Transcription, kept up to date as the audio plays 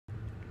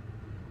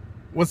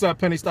What's up,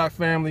 Penny Stock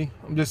family?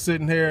 I'm just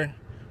sitting here,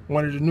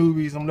 one of the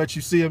newbies. I'm gonna let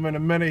you see him in a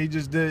minute. He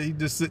just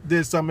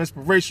did something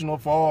inspirational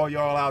for all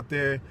y'all out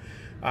there.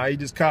 He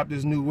just copped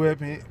his new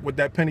whip with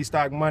that Penny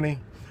Stock money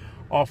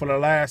off of the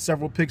last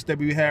several picks that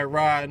we had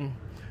riding.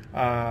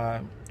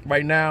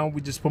 Right now,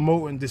 we just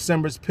promoting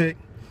December's pick.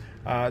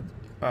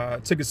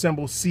 Ticker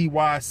symbol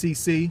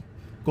CYCC.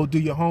 Go do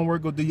your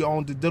homework. Go do your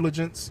own due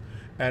diligence.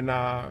 And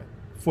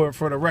for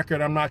the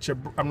record, I'm not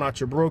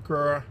your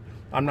broker.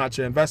 I'm not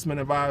your investment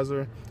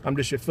advisor. I'm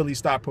just your Philly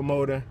stock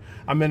promoter.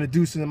 I'm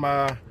introducing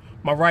my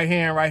right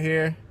hand right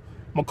here.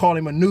 I'm gonna call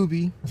him a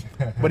newbie,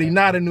 but he's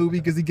not a newbie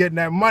because he's getting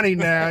that money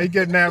now. He's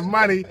getting that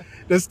money.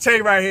 This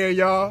Tay right here,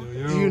 y'all.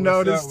 You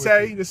know this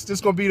Tay.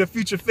 This gonna be the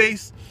future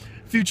face,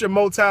 future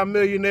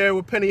multi-millionaire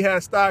with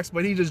PennyHatStocks.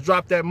 But he just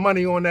dropped that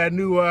money on that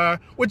new.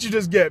 What you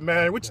just get,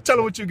 man? Tell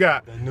him what you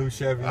got. The new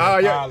Chevy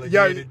Impala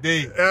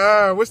year-to-date.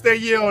 What's that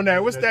year on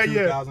that? What's that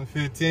year?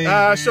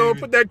 2015. Show him.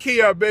 Put that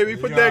key up, baby.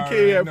 Put that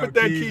key up. Put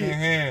that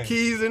key.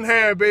 Keys in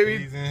hand,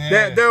 baby.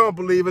 They don't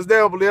believe us. They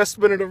don't believe us.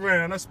 Spin it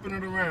around. Let's spin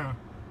it around.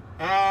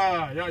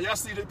 Y'all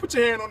see this? Put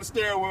your hand on the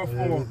steering wheel for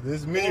him.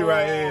 This is me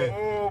right here.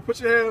 Oh, put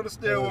your hand on the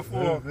steering wheel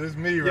for him. This is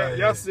me right here.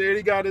 Y'all see it?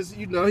 He got his,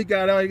 he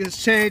got all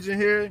his change in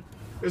here.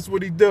 That's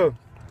what he do.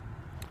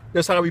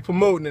 That's how we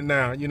promoting it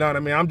now. You know what I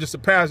mean? I'm just a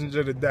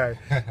passenger today.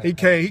 He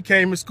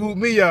came and scooped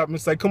me up and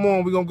said, "Come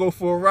on, we're gonna go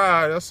for a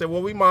ride." I said,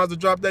 "Well, we might as well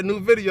drop that new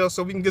video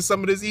so we can get some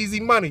of this easy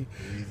money."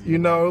 You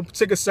know,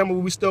 ticker symbol,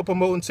 we still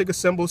promoting ticker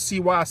symbol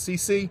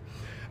CYCC.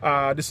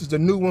 This is the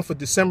new one for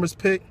December's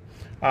pick.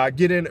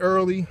 Get in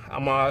early.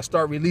 I'm gonna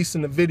start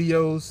releasing the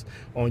videos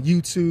on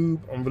YouTube.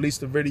 I'm gonna release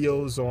the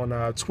videos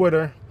on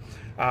Twitter.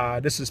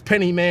 This is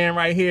Penny Man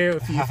right here.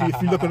 If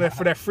you're looking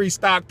for that free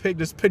stock pick,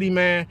 this Penny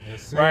Man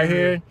right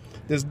here.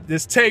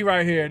 This Tay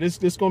right here.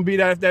 This gonna be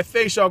that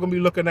face y'all gonna be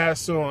looking at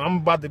soon. I'm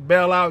about to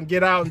bail out and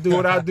get out and do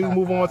what I do,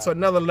 move on to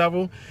another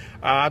level.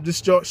 I'm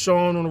just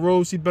showing on the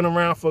roads. He's been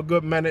around for a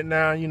good minute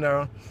now. You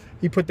know,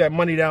 he put that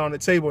money down on the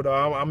table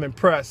though. I'm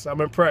impressed.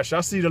 I'm impressed.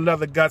 Y'all see the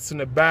leather guts in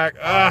the back.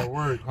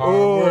 Hard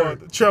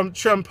work.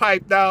 Trim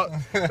piped out.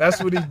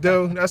 That's what he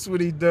do. That's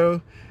what he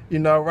do. You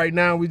know, right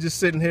now we just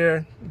sitting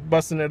here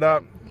busting it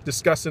up,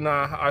 discussing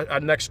our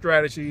next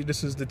strategy.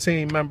 This is the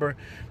team member.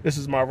 This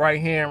is my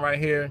right hand right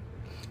here.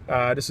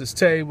 This is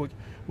Tay with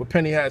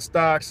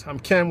PennyHatStocks. I'm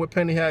Ken with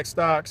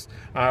PennyHatStocks.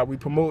 We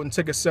promoting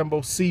ticker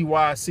symbol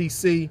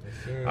CYCC.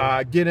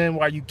 Get in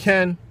while you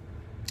can.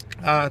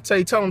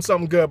 Tay, tell them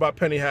something good about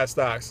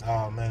PennyHatStocks.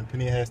 Oh man,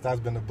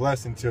 PennyHatStocks been a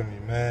blessing to me,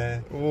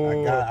 man.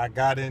 I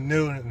got in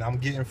new and I'm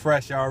getting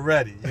fresh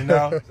already. You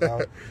know,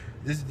 so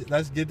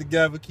let's get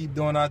together, keep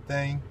doing our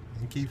thing,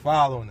 and keep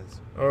following us.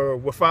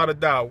 Without a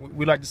doubt,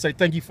 we'd like to say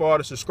thank you for all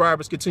the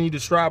subscribers. Continue to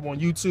subscribe on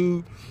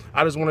YouTube.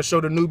 I just want to show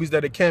the newbies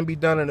that it can be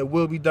done, and it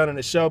will be done, and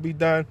it shall be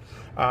done.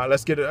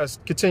 Let's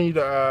continue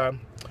to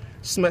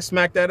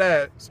smack that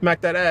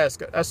ass.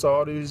 That's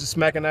all. It's just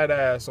smacking that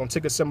ass on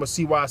ticker symbol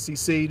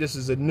CYCC. This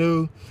is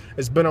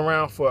it's been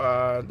around for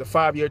the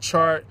 5-year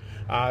chart.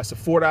 It's a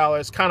 $4.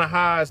 It's kind of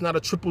high. It's not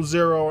a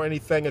 000 or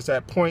anything. It's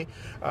at point.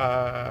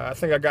 I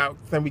think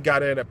we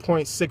got in at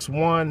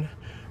 0.61.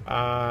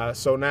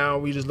 So now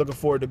we just looking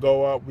forward to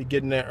go up. We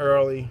getting there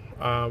early,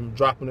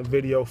 dropping a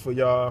video for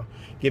y'all,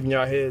 giving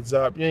y'all heads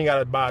up. You ain't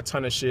gotta buy a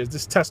ton of shares.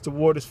 Just test the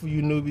waters for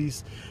you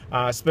newbies.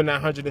 Spend that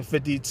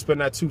 150, spend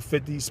that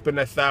 250, spend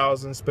that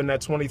 1,000, spend that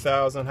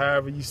 20,000,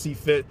 however you see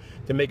fit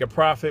to make a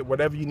profit.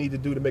 Whatever you need to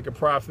do to make a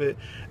profit.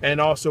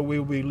 And also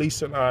we'll be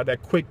releasing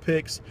that quick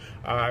picks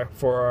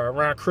for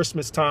around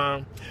Christmas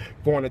time,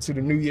 going into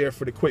the new year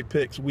for the quick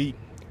picks week.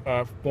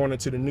 Going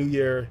into the new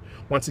year.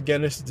 Once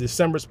again, this is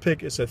December's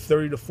pick. It's a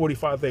 30 to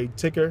 45 day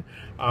ticker.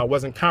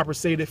 Wasn't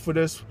compensated for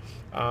this.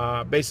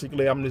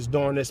 Basically, I'm just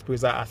doing this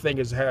because I think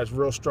it has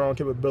real strong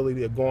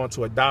capability of going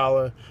to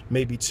 $1,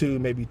 maybe 2,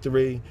 maybe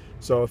 3.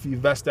 So if you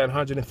invest that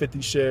 150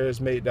 shares,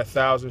 made that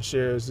 1,000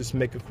 shares, just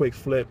make a quick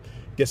flip,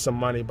 get some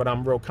money. But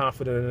I'm real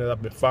confident in it.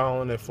 I've been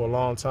following it for a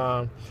long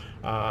time.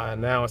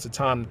 Now it's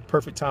the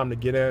perfect time to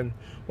get in.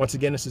 Once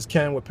again, this is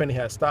Ken with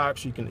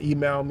PennyHatStocks. You can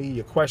email me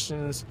your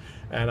questions,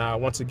 and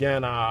once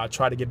again, I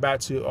try to get back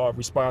to or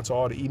respond to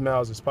all the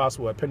emails as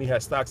possible at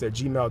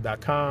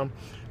PennyHatStocks@gmail.com,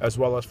 as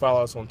well as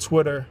follow us on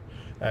Twitter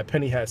at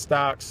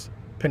PennyHatStocks,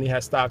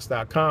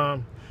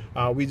 PennyHatStocks.com.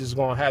 We just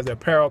gonna have the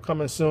apparel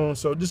coming soon,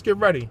 so just get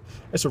ready.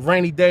 It's a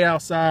rainy day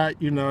outside,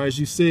 you know, as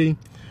you see.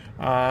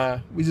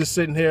 We just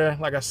sitting here,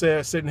 like I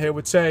said, sitting here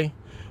with Tay,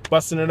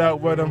 busting it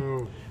out with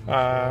him.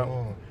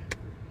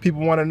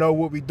 People want to know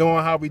what we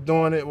doing, how we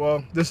doing it.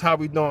 Well, this is how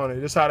we doing it.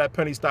 This is how that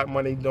penny stock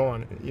money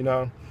doing it, you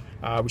know.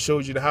 We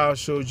showed you the house,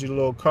 showed you the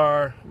little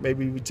car.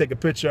 Maybe we take a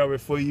picture of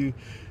it for you,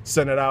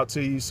 send it out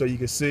to you so you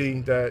can see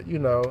that, you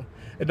know,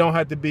 it don't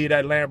have to be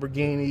that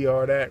Lamborghini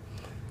or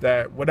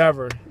that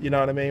whatever, you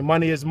know what I mean?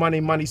 Money is money,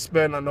 money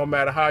spent, no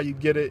matter how you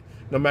get it,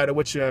 no matter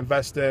what you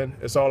invest in.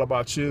 It's all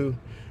about you.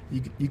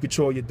 You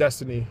control your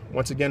destiny.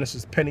 Once again, this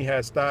is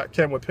PennyHatStocks,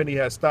 Ken with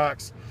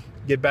PennyHatStocks.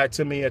 get back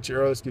to me at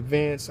your earliest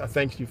convenience. I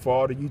thank you for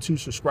all the YouTube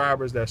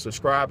subscribers that are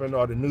subscribing,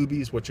 all the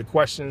newbies with your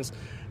questions,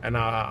 and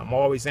I'm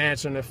always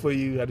answering it for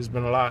you. It's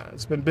been a lot.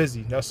 It's been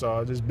busy. That's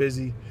all. Just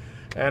busy.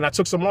 And I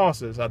took some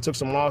losses. I took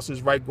some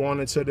losses right going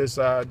into this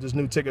this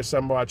new ticket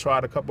symbol. I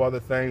tried a couple other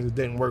things. It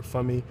didn't work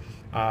for me.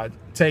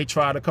 Tay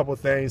tried a couple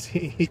things.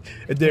 It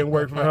didn't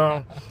work for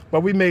him.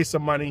 But we made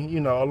some money, you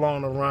know,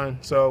 along the run.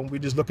 So we're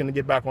just looking to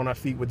get back on our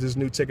feet with this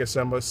new ticket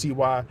symbol,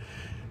 CYCC,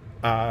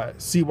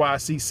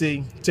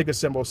 ticker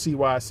symbol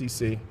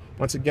CYCC.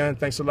 Once again,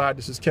 thanks a lot.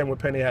 This is Ken with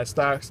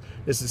PennyHatStocks.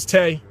 This is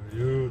Tay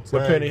with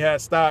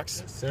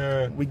PennyHatStocks. Yes,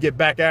 sir. We get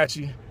back at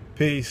you.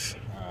 Peace.